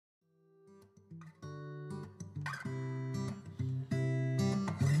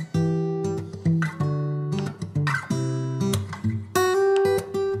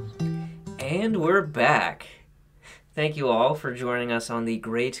And we're back. Thank you all for joining us on the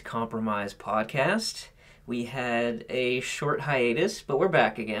Great Compromise podcast. We had a short hiatus, but we're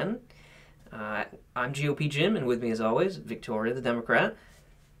back again. I'm GOP Jim, and with me as always, Victoria, the Democrat.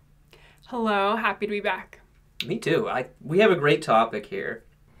 Hello, happy to be back. Me too. We have a great topic here.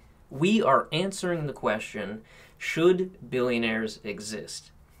 We are answering the question, should billionaires exist?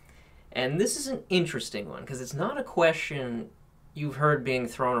 And this is an interesting one, because it's not a question you've heard being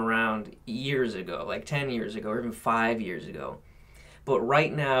thrown around years ago, like 10 years ago, or even 5 years ago. But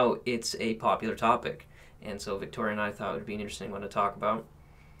right now, it's a popular topic. And so Victoria and I thought it would be an interesting one to talk about.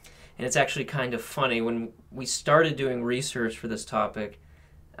 And it's actually kind of funny. When we started doing research for this topic,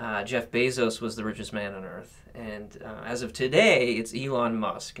 Jeff Bezos was the richest man on Earth. And as of today, it's Elon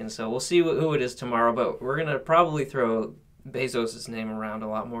Musk. And so we'll see who it is tomorrow. But we're going to probably throw Bezos' name around a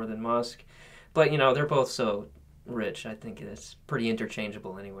lot more than Musk. But, you know, they're both so rich. I think it's pretty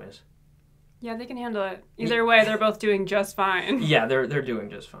interchangeable anyways. Yeah, they can handle it. Either way, they're both doing just fine. Yeah, they're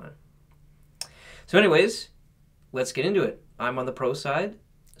doing just fine. So anyways, let's get into it. I'm on the pro side.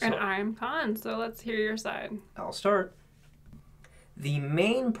 And I'm con, so let's hear your side. I'll start. The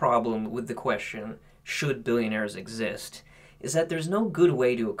main problem with the question, should billionaires exist, is that there's no good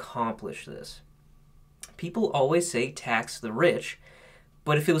way to accomplish this. People always say tax the rich,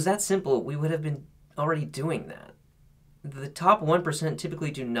 but if it was that simple, we would have been already doing that. The top 1%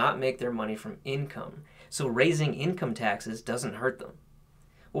 typically do not make their money from income, so raising income taxes doesn't hurt them.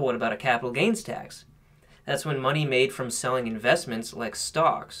 Well, what about a capital gains tax? That's when money made from selling investments like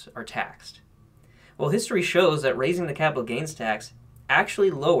stocks are taxed. Well, history shows that raising the capital gains tax actually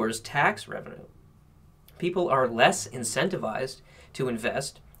lowers tax revenue. People are less incentivized to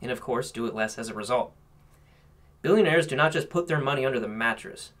invest and, of course, do it less as a result. Billionaires do not just put their money under the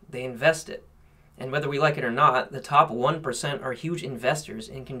mattress, they invest it. And whether we like it or not, the top 1% are huge investors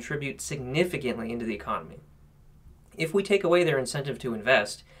and contribute significantly into the economy. If we take away their incentive to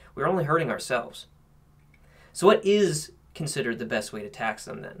invest, we're only hurting ourselves. So what is considered the best way to tax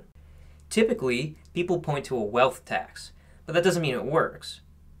them then? Typically, people point to a wealth tax, but that doesn't mean it works.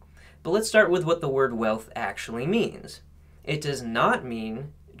 But let's start with what the word wealth actually means. It does not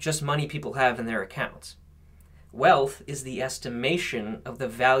mean just money people have in their accounts. Wealth is the estimation of the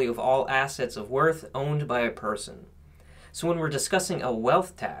value of all assets of worth owned by a person. So when we're discussing a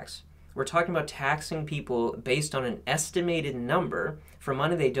wealth tax, we're talking about taxing people based on an estimated number for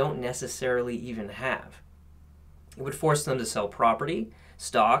money they don't necessarily even have. It would force them to sell property,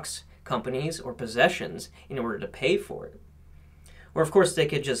 stocks, companies, or possessions in order to pay for it. Or of course they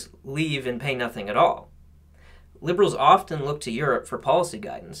could just leave and pay nothing at all. Liberals often look to Europe for policy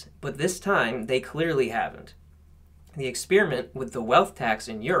guidance, but this time they clearly haven't. The experiment with the wealth tax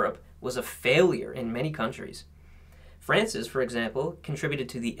in Europe was a failure in many countries. France's, for example, contributed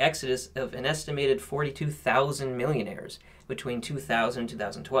to the exodus of an estimated 42,000 millionaires between 2000 and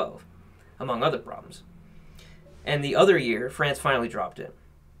 2012, among other problems. And the other year, France finally dropped it.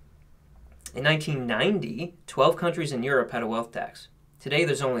 In 1990, 12 countries in Europe had a wealth tax. Today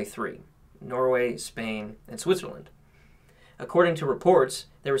there's only 3, Norway, Spain, and Switzerland. According to reports,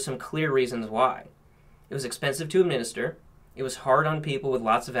 there were some clear reasons why. It was expensive to administer, it was hard on people with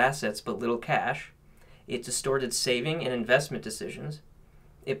lots of assets but little cash, it distorted saving and investment decisions,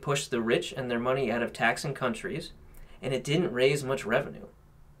 it pushed the rich and their money out of taxing countries, and it didn't raise much revenue.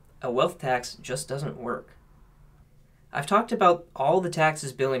 A wealth tax just doesn't work. I've talked about all the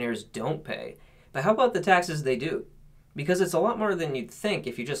taxes billionaires don't pay, but how about the taxes they do? Because it's a lot more than you'd think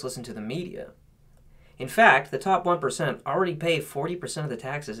if you just listen to the media. In fact, the top 1% already pay 40% of the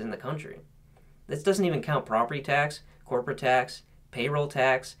taxes in the country. This doesn't even count property tax, corporate tax, payroll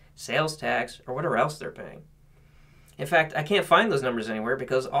tax, sales tax, or whatever else they're paying. In fact, I can't find those numbers anywhere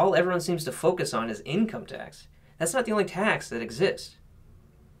because all everyone seems to focus on is income tax. That's not the only tax that exists.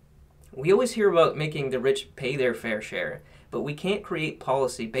 We always hear about making the rich pay their fair share, but we can't create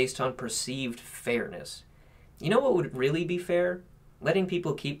policy based on perceived fairness. You know what would really be fair? Letting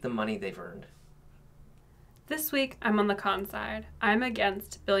people keep the money they've earned. This week, I'm on the con side. I'm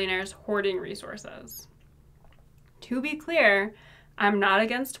against billionaires hoarding resources. To be clear, I'm not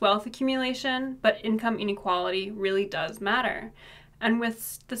against wealth accumulation, but income inequality really does matter. And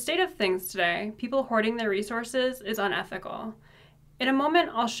with the state of things today, people hoarding their resources is unethical. In a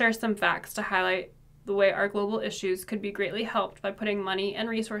moment, I'll share some facts to highlight the way our global issues could be greatly helped by putting money and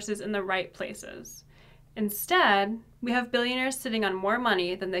resources in the right places. Instead, we have billionaires sitting on more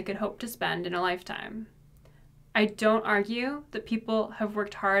money than they could hope to spend in a lifetime. I don't argue that people have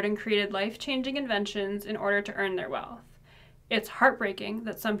worked hard and created life-changing inventions in order to earn their wealth. It's heartbreaking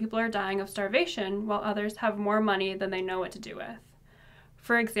that some people are dying of starvation while others have more money than they know what to do with.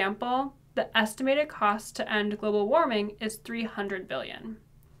 For example, The estimated cost to end global warming is $300 billion.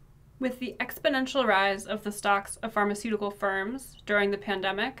 With the exponential rise of the stocks of pharmaceutical firms during the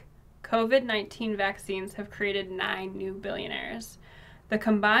pandemic, COVID-19 vaccines have created 9 new billionaires. The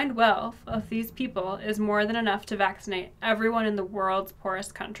combined wealth of these people is more than enough to vaccinate everyone in the world's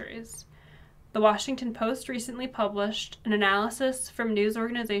poorest countries. The Washington Post recently published an analysis from news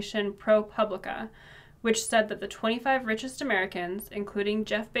organization ProPublica, which said that the 25 richest Americans, including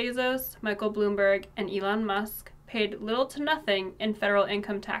Jeff Bezos, Michael Bloomberg, and Elon Musk, paid little to nothing in federal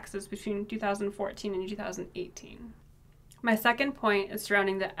income taxes between 2014 and 2018. My second point is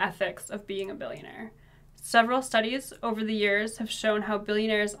surrounding the ethics of being a billionaire. Several studies over the years have shown how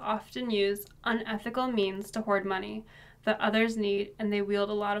billionaires often use unethical means to hoard money that others need, and they wield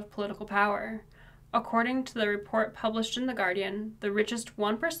a lot of political power. According to the report published in The Guardian, the richest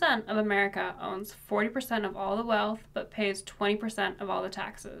 1% of America owns 40% of all the wealth but pays 20% of all the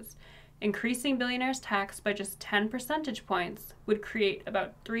taxes. Increasing billionaires' tax by just 10 percentage points would create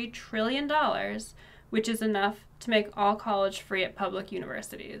about $3 trillion, which is enough to make all college free at public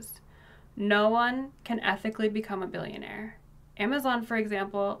universities. No one can ethically become a billionaire. Amazon, for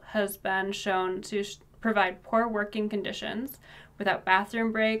example, has been shown to provide poor working conditions without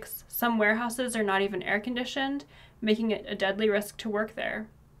bathroom breaks. Some warehouses are not even air conditioned, making it a deadly risk to work there.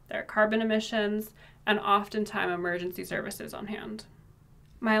 There are carbon emissions and oftentimes emergency services on hand.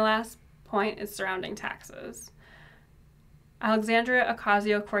 My last point is surrounding taxes. Alexandria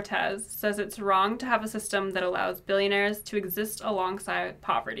Ocasio-Cortez says it's wrong to have a system that allows billionaires to exist alongside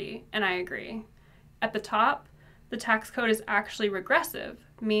poverty, and I agree. At the top, the tax code is actually regressive,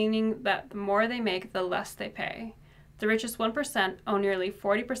 meaning that the more they make, the less they pay. The richest 1% own nearly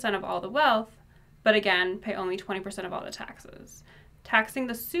 40% of all the wealth, but again, pay only 20% of all the taxes. Taxing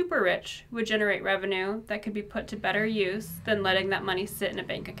the super rich would generate revenue that could be put to better use than letting that money sit in a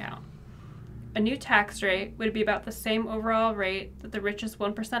bank account. A new tax rate would be about the same overall rate that the richest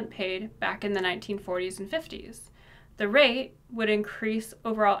 1% paid back in the 1940s and 50s. The rate would increase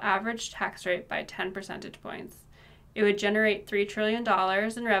overall average tax rate by 10 percentage points. It would generate $3 trillion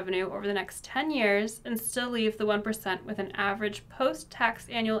in revenue over the next 10 years and still leave the 1% with an average post-tax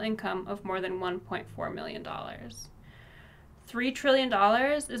annual income of more than $1.4 million. $3 trillion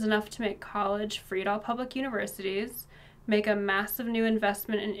is enough to make college free at all public universities, make a massive new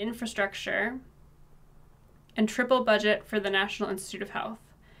investment in infrastructure, and triple budget for the National Institute of Health.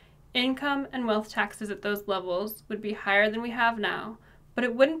 Income and wealth taxes at those levels would be higher than we have now, but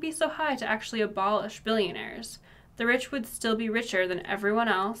it wouldn't be so high to actually abolish billionaires. The rich would still be richer than everyone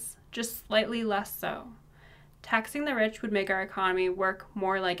else, just slightly less so. Taxing the rich would make our economy work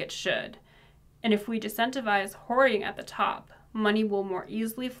more like it should. And if we disincentivize hoarding at the top, money will more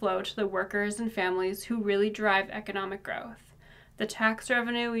easily flow to the workers and families who really drive economic growth. The tax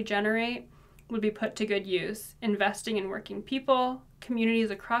revenue we generate would be put to good use, investing in working people,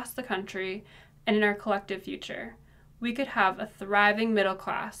 communities across the country, and in our collective future. We could have a thriving middle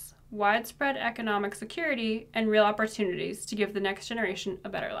class, widespread economic security, and real opportunities to give the next generation a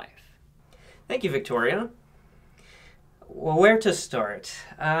better life. Thank you, Victoria. Well, where to start?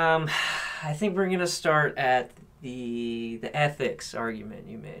 I think we're going to start at the ethics argument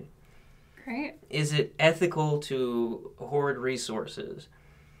you made. Great. Is it ethical to hoard resources,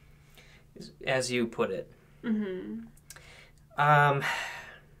 as you put it? Mm-hmm.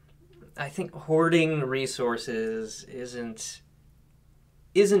 I think hoarding resources isn't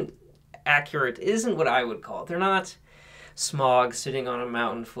accurate, isn't what I would call it. They're not Smaug sitting on a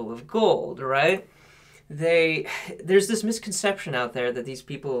mountain full of gold, right? There's this misconception out there that these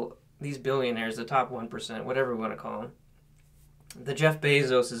people, these billionaires, the top 1%, whatever we want to call them, the Jeff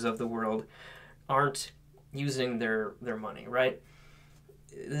Bezoses of the world, aren't using their money, right?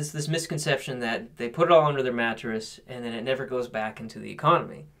 This misconception that they put it all under their mattress and then it never goes back into the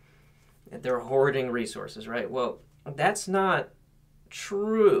economy. They're hoarding resources, right? Well, that's not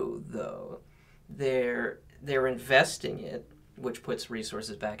true, though. They're investing it, which puts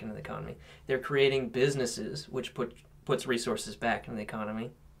resources back into the economy. They're creating businesses, which puts resources back into the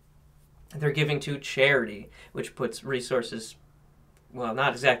economy. They're giving to charity, which puts resources, well,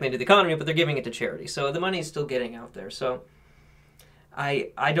 not exactly into the economy, but they're giving it to charity. So the money is still getting out there. So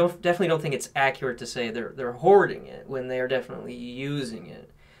I definitely don't think it's accurate to say they're hoarding it when they are definitely using it.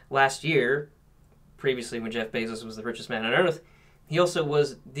 Last year, previously when Jeff Bezos was the richest man on earth, he also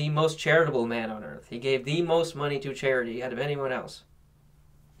was the most charitable man on earth. He gave the most money to charity out of anyone else.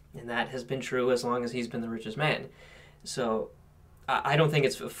 And that has been true as long as he's been the richest man. So I don't think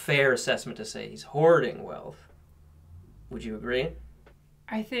it's a fair assessment to say he's hoarding wealth. Would you agree?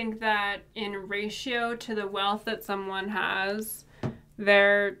 I think that in ratio to the wealth that someone has,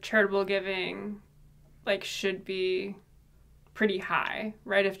 their charitable giving like should be pretty high,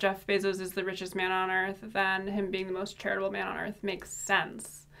 right? If Jeff Bezos is the richest man on earth, then him being the most charitable man on earth makes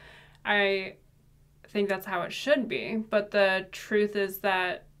sense. I think that's how it should be, but the truth is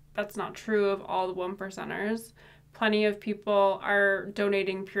that that's not true of all the one percenters. Plenty of people are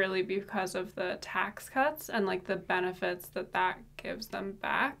donating purely because of the tax cuts and like the benefits that that gives them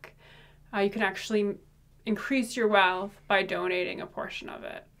back. You can actually increase your wealth by donating a portion of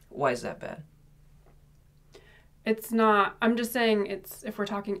it. Why is that bad? It's not, I'm just saying it's, if we're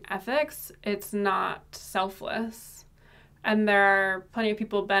talking ethics, it's not selfless. And there are plenty of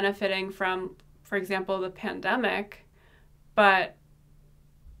people benefiting from, for example, the pandemic, but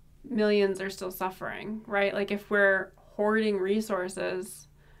millions are still suffering, right? Like if we're hoarding resources,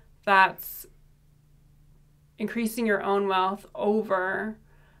 that's increasing your own wealth over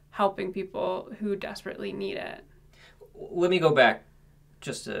helping people who desperately need it. Let me go back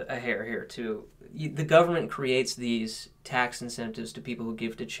just a hair here too. The government creates these tax incentives to people who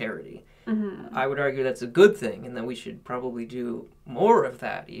give to charity. Mm-hmm. I would argue that's a good thing, and that we should probably do more of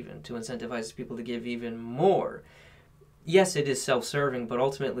that, even to incentivize people to give even more. Yes, it is self-serving, but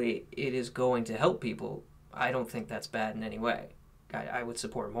ultimately it is going to help people. I don't think that's bad in any way. I would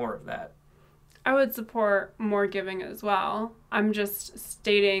support more of that. I would support more giving as well. I'm just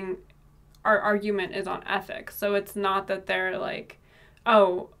stating our argument is on ethics. So it's not that they're like,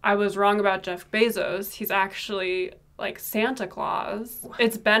 oh, I was wrong about Jeff Bezos. He's actually like Santa Claus.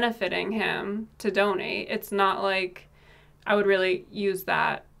 It's benefiting him to donate. It's not like I would really use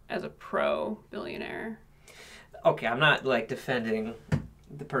that as a pro-billionaire. Okay, I'm not like defending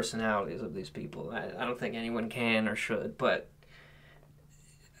the personalities of these people. I don't think anyone can or should, but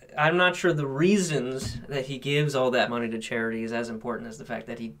I'm not sure the reasons that he gives all that money to charity is as important as the fact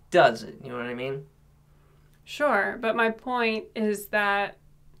that he does it. You know what I mean? Sure, but my point is that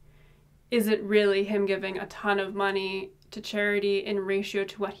is it really him giving a ton of money to charity in ratio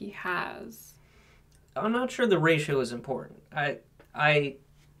to what he has? I'm not sure the ratio is important.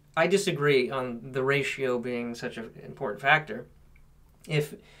 I disagree on the ratio being such an important factor.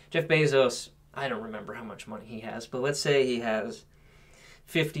 If Jeff Bezos, I don't remember how much money he has, but let's say he has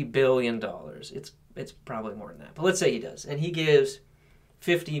 $50 billion. It's probably more than that, but let's say he does. And he gives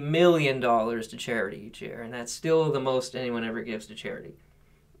 $50 million to charity each year, and that's still the most anyone ever gives to charity.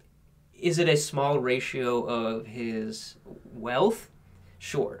 Is it a small ratio of his wealth?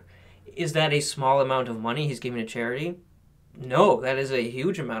 Sure. Is that a small amount of money he's giving to charity? No, that is a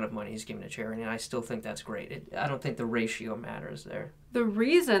huge amount of money he's giving to charity, and I still think that's great. I don't think the ratio matters there. The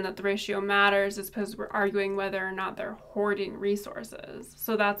reason that the ratio matters is because we're arguing whether or not they're hoarding resources.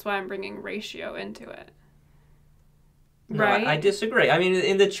 So that's why I'm bringing ratio into it. No, right? I disagree. I mean,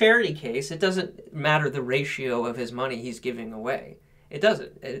 in the charity case, it doesn't matter the ratio of his money he's giving away. It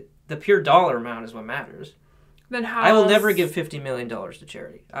doesn't. The pure dollar amount is what matters. Then how I will else... never give $50 million to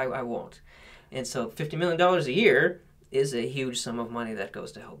charity. I won't. And so $50 million a year is a huge sum of money that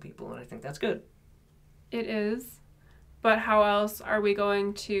goes to help people, and I think that's good. It is. But how else are we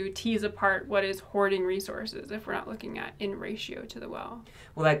going to tease apart what is hoarding resources if we're not looking at in ratio to the wealth?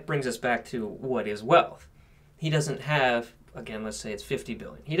 Well, that brings us back to what is wealth. He doesn't have, again, let's say it's $50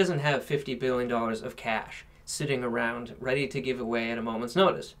 billion. He doesn't have $50 billion of cash sitting around ready to give away at a moment's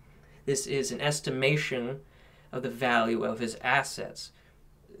notice. This is an estimation of the value of his assets,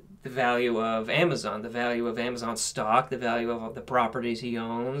 the value of Amazon, the value of Amazon stock, the value of the properties he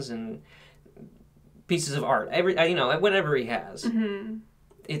owns, and pieces of art, whatever he has. Mm-hmm.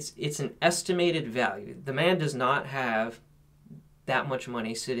 It's an estimated value. The man does not have that much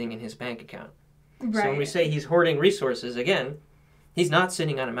money sitting in his bank account. Right. So when we say he's hoarding resources, again, he's not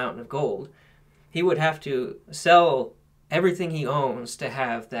sitting on a mountain of gold. He would have to sell everything he owns to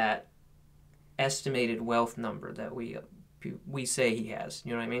have that estimated wealth number that we say he has.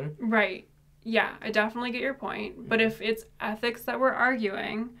 You know what I mean? Right. Yeah, I definitely get your point. But if it's ethics that we're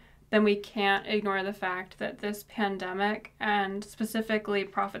arguing, then we can't ignore the fact that this pandemic and specifically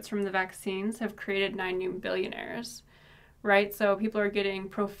profits from the vaccines have created 9 new billionaires, right? So people are getting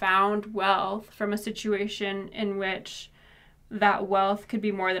profound wealth from a situation in which that wealth could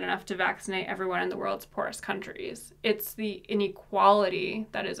be more than enough to vaccinate everyone in the world's poorest countries. It's the inequality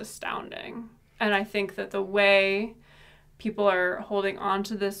that is astounding. And I think that the way people are holding on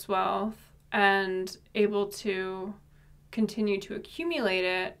to this wealth and able to continue to accumulate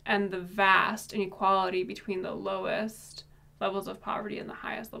it, and the vast inequality between the lowest levels of poverty and the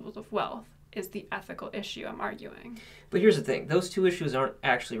highest levels of wealth is the ethical issue I'm arguing. But here's the thing. Those two issues aren't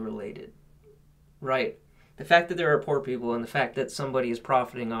actually related, right? The fact that there are poor people and the fact that somebody is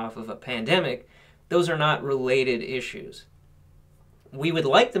profiting off of a pandemic, those are not related issues. we would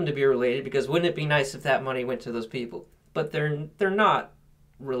like them to be related because wouldn't it be nice if that money went to those people? But they're not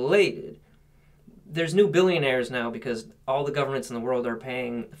related. There's new billionaires now because all the governments in the world are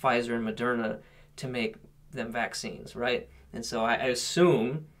paying Pfizer and Moderna to make them vaccines, right? And so I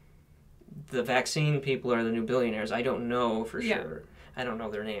assume the vaccine people are the new billionaires. I don't know for sure. I don't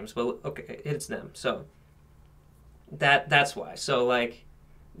know their names, but okay, it's them. So that's why. So like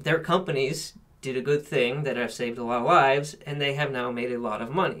their companies did a good thing that have saved a lot of lives, and they have now made a lot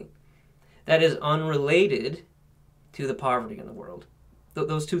of money. That is unrelated to the poverty in the world.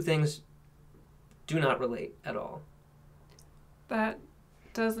 Those two things do not relate at all. That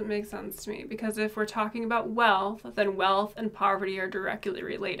doesn't make sense to me, because if we're talking about wealth, then wealth and poverty are directly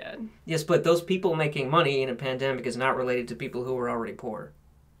related. Yes, but those people making money in a pandemic is not related to people who were already poor.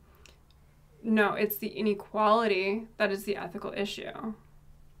 No, it's the inequality that is the ethical issue.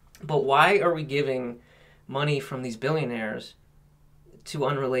 But why are we giving money from these billionaires to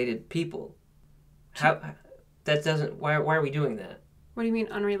unrelated people? Why are we doing that? What do you mean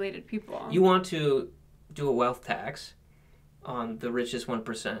unrelated people? You want to do a wealth tax on the richest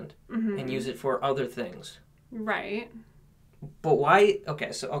 1% and use it for other things. Right. But why?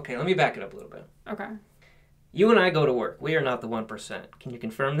 Okay, let me back it up a little bit. Okay. You and I go to work. We are not the 1%. Can you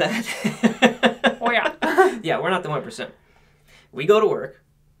confirm that? Oh, yeah. Yeah, we're not the 1%. We go to work.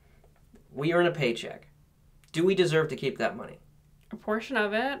 We earn a paycheck. Do we deserve to keep that money? A portion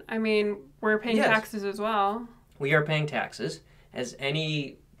of it. I mean, we're paying taxes as well. We are paying taxes, as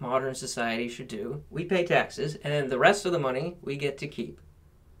any modern society should do. We pay taxes, and then the rest of the money we get to keep.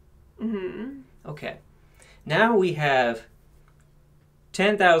 Okay. Now we have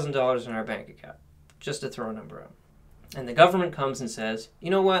 $10,000 in our bank account, just to throw a number out. And the government comes and says, you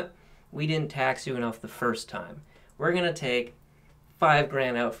know what? We didn't tax you enough the first time. We're going to take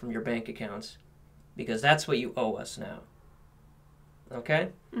 $5,000 out from your bank accounts because that's what you owe us now. Okay?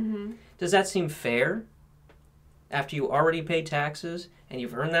 Does that seem fair? After you already paid taxes and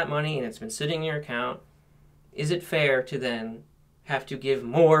you've earned that money and it's been sitting in your account, is it fair to then have to give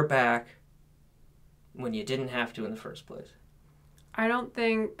more back when you didn't have to in the first place? I don't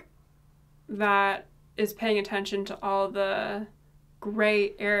think that is paying attention to all the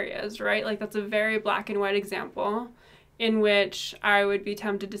gray areas, right? Like, that's a very black and white example in which I would be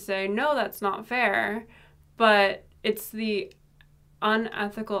tempted to say, no, that's not fair. But it's the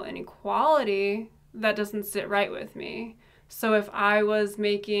unethical inequality that doesn't sit right with me. So if I was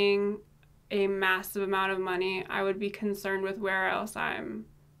making a massive amount of money, I would be concerned with where else I'm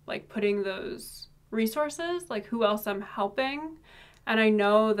like putting those resources, like who else I'm helping. And I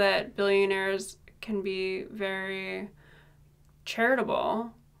know that billionaires can be very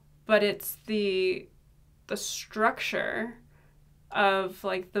charitable, but it's the structure of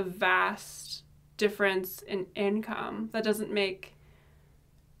like the vast difference in income that doesn't make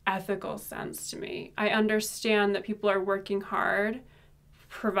ethical sense to me. I understand that people are working hard,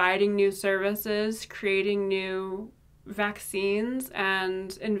 providing new services, creating new vaccines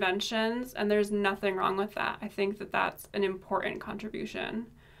and inventions, and there's nothing wrong with that. I think that that's an important contribution.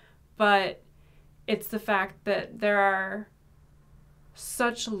 But it's the fact that there are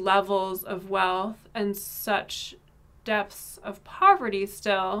such levels of wealth and such depths of poverty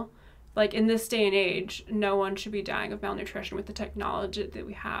still. Like, in this day and age, no one should be dying of malnutrition with the technology that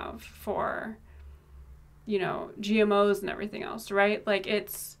we have for, you know, GMOs and everything else, right? Like,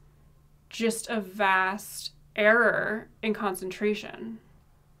 it's just a vast error in concentration.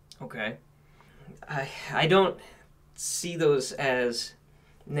 Okay. I don't see those as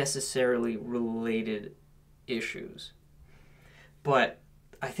necessarily related issues. But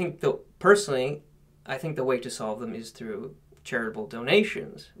I think personally, I think the way to solve them is through charitable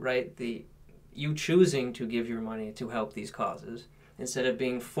donations, right? You choosing to give your money to help these causes instead of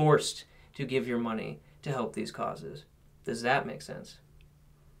being forced to give your money to help these causes. Does that make sense?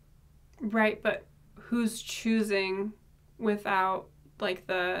 Right, but who's choosing without like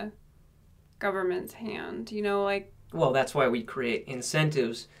the government's hand? You know, like... Well, that's why we create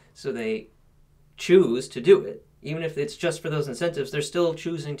incentives so they choose to do it. Even if it's just for those incentives, they're still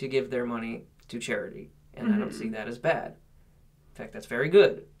choosing to give their money to charity. And I don't see that as bad. In fact, that's very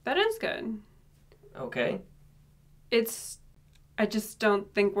good. That is good. Okay. I just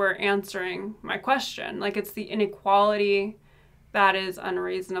don't think we're answering my question. Like, it's the inequality that is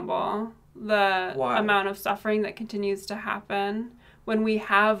unreasonable. The amount of suffering that continues to happen when we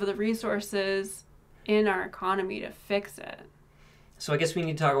have the resources in our economy to fix it. So I guess we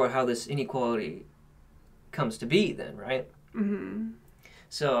need to talk about how this inequality comes to be then, right?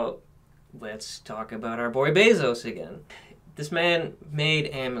 So let's talk about our boy Bezos again. This man made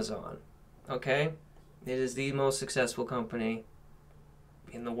Amazon, okay? It is the most successful company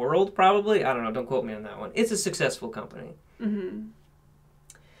in the world, probably. I don't know. Don't quote me on that one. It's a successful company. Mm-hmm.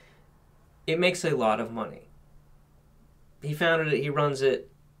 It makes a lot of money. He founded it. He runs it.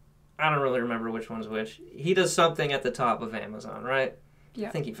 I don't really remember which one's which. He does something at the top of Amazon, right? Yeah.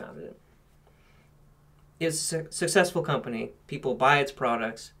 I think he founded it. It's a successful company. People buy its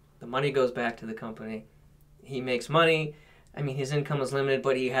products. The money goes back to the company. He makes money. I mean, his income is limited,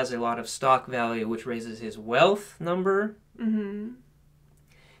 but he has a lot of stock value, which raises his wealth number. Mm-hmm.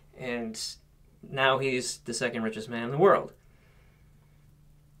 And now he's the second richest man in the world.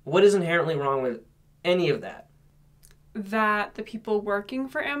 What is inherently wrong with any of that? That the people working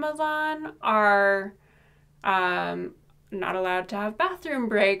for Amazon are not allowed to have bathroom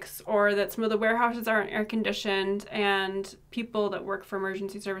breaks, or that some of the warehouses aren't air conditioned, and people that work for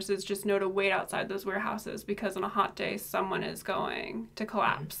emergency services just know to wait outside those warehouses because on a hot day someone is going to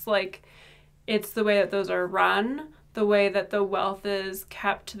collapse. Mm-hmm. Like, it's the way that those are run, the way that the wealth is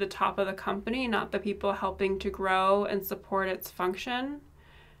kept to the top of the company, not the people helping to grow and support its function.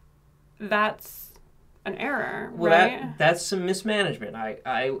 That's an error, well, right? That's some mismanagement.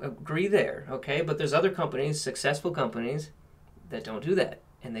 I agree there, okay? But there's other companies, successful companies, that don't do that.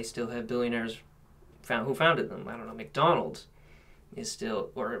 And they still have billionaires who founded them. I don't know, McDonald's is still,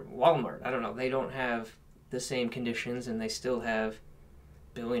 or Walmart, I don't know. They don't have the same conditions, and they still have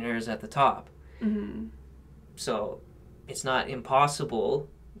billionaires at the top. Mm-hmm. So it's not impossible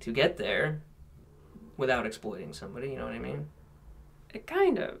to get there without exploiting somebody, you know what I mean? It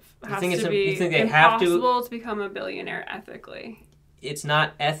kind of has you to be you think they impossible have to become a billionaire ethically. It's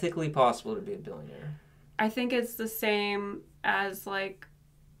not ethically possible to be a billionaire. I think it's the same as, like,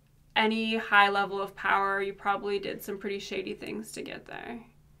 any high level of power. You probably did some pretty shady things to get there.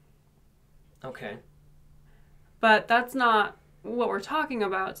 Okay. But that's not what we're talking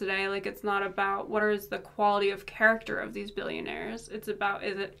about today. Like, it's not about what is the quality of character of these billionaires. It's about,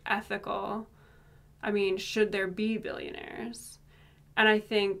 is it ethical? I mean, should there be billionaires? And I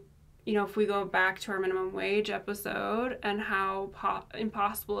think, you know, if we go back to our minimum wage episode and how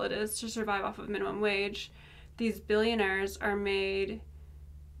impossible it is to survive off of minimum wage, these billionaires are made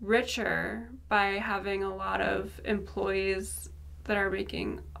richer by having a lot of employees that are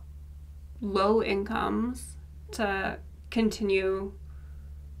making low incomes to continue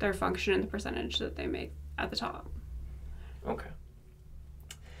their function in the percentage that they make at the top. Okay.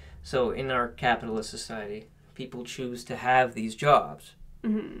 So in our capitalist society, people choose to have these jobs.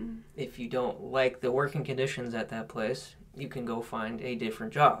 Mm-hmm. If you don't like the working conditions at that place, you can go find a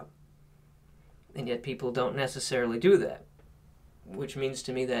different job. And yet people don't necessarily do that, which means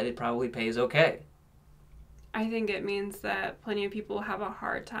to me that it probably pays okay. I think it means that plenty of people have a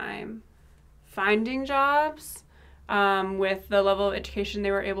hard time finding jobs with the level of education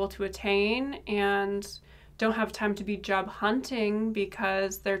they were able to attain, and don't have time to be job hunting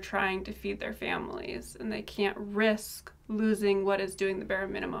because they're trying to feed their families and they can't risk losing what is doing the bare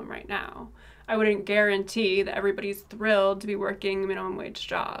minimum right now. I wouldn't guarantee that everybody's thrilled to be working minimum wage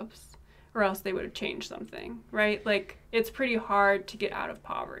jobs, or else they would have changed something, right? Like, it's pretty hard to get out of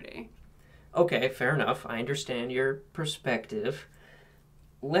poverty. Okay, fair enough. I understand your perspective.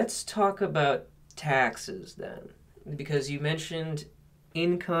 Let's talk about taxes then, because you mentioned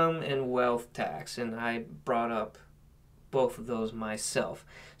income and wealth tax, and I brought up both of those myself.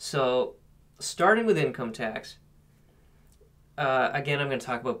 So, starting with income tax, again, I'm going to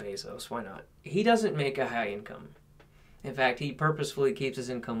talk about Bezos. Why not? He doesn't make a high income. In fact, he purposefully keeps his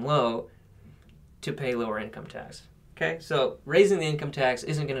income low to pay lower income tax. Okay? So, raising the income tax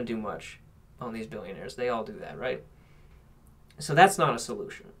isn't going to do much on these billionaires. They all do that, right? So, that's not a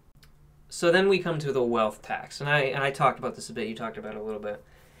solution. So then we come to the wealth tax, and I talked about this a bit. You talked about it a little bit.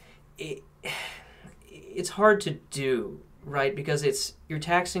 It's hard to do, right? Because you're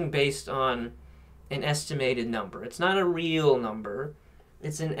taxing based on an estimated number. It's not a real number.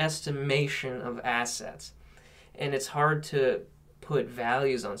 It's an estimation of assets, and it's hard to put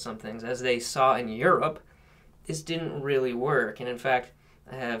values on some things. As they saw in Europe, this didn't really work. And in fact,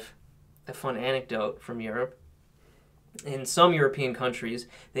 I have a fun anecdote from Europe. In some European countries,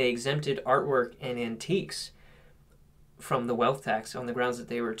 they exempted artwork and antiques from the wealth tax on the grounds that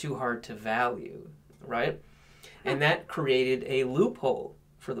they were too hard to value, right? And that created a loophole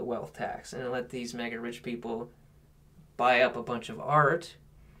for the wealth tax, and it let these mega rich people buy up a bunch of art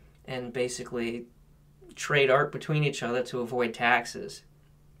and basically trade art between each other to avoid taxes.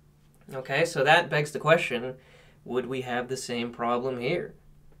 Okay, so that begs the question, would we have the same problem here?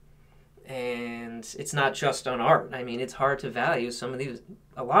 And it's not just on art. I mean, it's hard to value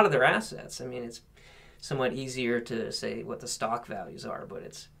a lot of their assets. I mean, it's somewhat easier to say what the stock values are, but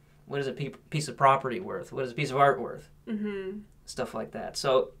it's What is a piece of property worth? What is a piece of art worth? Mm-hmm. Stuff like that.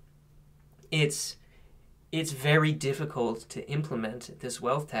 So it's very difficult to implement this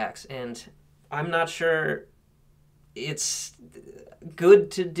wealth tax, and I'm not sure it's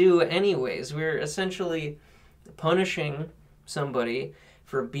good to do anyways. We're essentially punishing somebody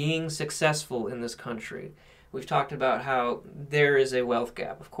for being successful in this country. We've talked about how there is a wealth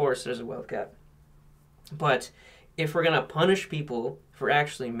gap. Of course there's a wealth gap. But if we're going to punish people for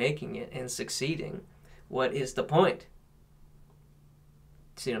actually making it and succeeding, what is the point?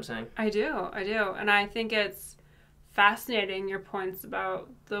 See what I'm saying? I do. And I think it's fascinating, your points about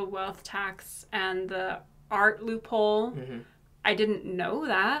the wealth tax and the art loophole. Mm-hmm. I didn't know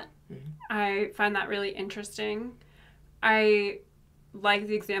that. Mm-hmm. I find that really interesting. I like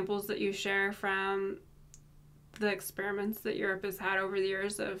the examples that you share from the experiments that Europe has had over the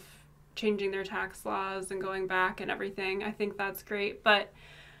years of changing their tax laws and going back and everything. I think that's great. But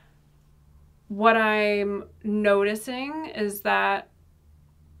what I'm noticing is that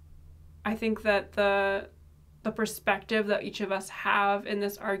I think that the perspective that each of us have in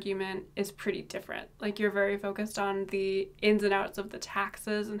this argument is pretty different. Like, you're very focused on the ins and outs of the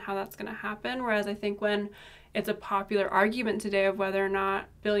taxes and how that's going to happen, whereas I think when it's a popular argument today of whether or not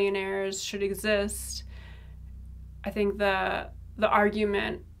billionaires should exist, I think the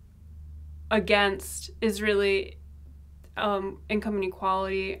argument against is really income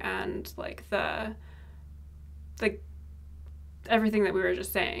inequality and like the everything that we were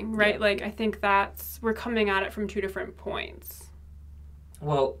just saying, right? Yeah. Like, I think we're coming at it from two different points.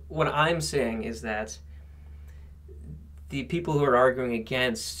 Well, what I'm saying is that the people who are arguing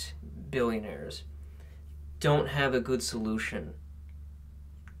against billionaires don't have a good solution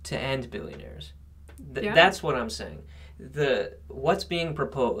to end billionaires. That's what I'm saying. What's being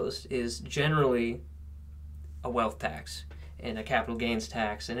proposed is generally a wealth tax and a capital gains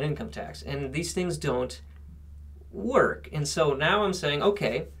tax and an income tax, and these things don't work. And so now I'm saying,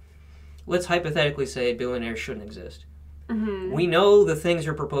 okay, let's hypothetically say billionaires shouldn't exist. Mm-hmm. We know the things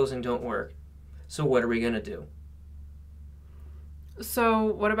you're proposing don't work, so what are we going to do? So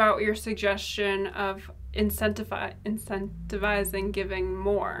what about your suggestion of incentivizing giving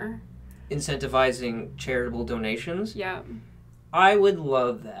more? Incentivizing charitable donations? Yeah. I would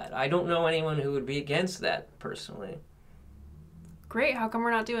love that. I don't know anyone who would be against that, personally. Great. How come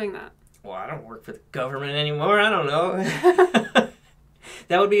we're not doing that? Well, I don't work for the government anymore. I don't know.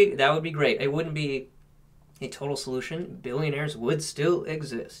 That would be great. It wouldn't be a total solution. Billionaires would still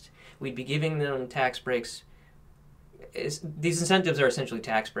exist. We'd be giving them tax breaks. These incentives are essentially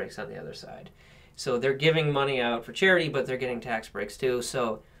tax breaks on the other side. So they're giving money out for charity, but they're getting tax breaks too.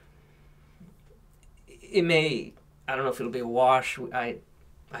 So it may, I don't know if it'll be a wash. I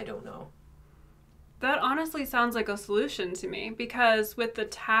don't know. That honestly sounds like a solution to me, because with the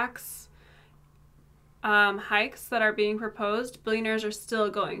tax hikes that are being proposed, billionaires are still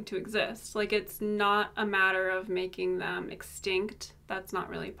going to exist. Like, it's not a matter of making them extinct. That's not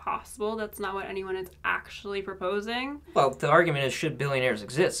really possible. That's not what anyone is actually proposing. Well, the argument is, should billionaires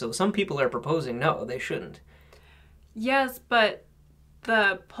exist? So some people are proposing, no, they shouldn't. Yes, but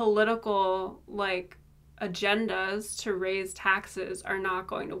the political, agendas to raise taxes are not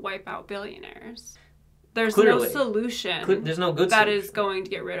going to wipe out billionaires. There's Clearly. no solution. There's no good that solution. is going to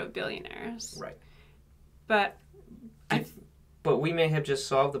get rid of billionaires. Right. But but we may have just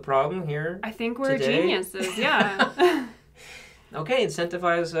solved the problem here. I think we're today. geniuses, yeah. Okay,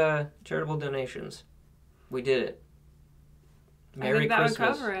 incentivize charitable donations. We did it. Merry Christmas. Would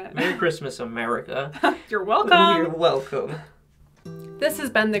cover it. Merry Christmas, America. You're welcome. You're welcome. This has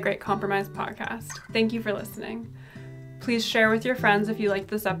been the Great Compromise Podcast. Thank you for listening. Please share with your friends if you liked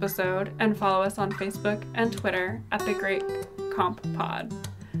this episode, and follow us on Facebook and Twitter at The Great Comp Pod.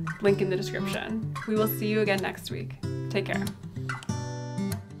 Link in the description. We will see you again next week. Take care.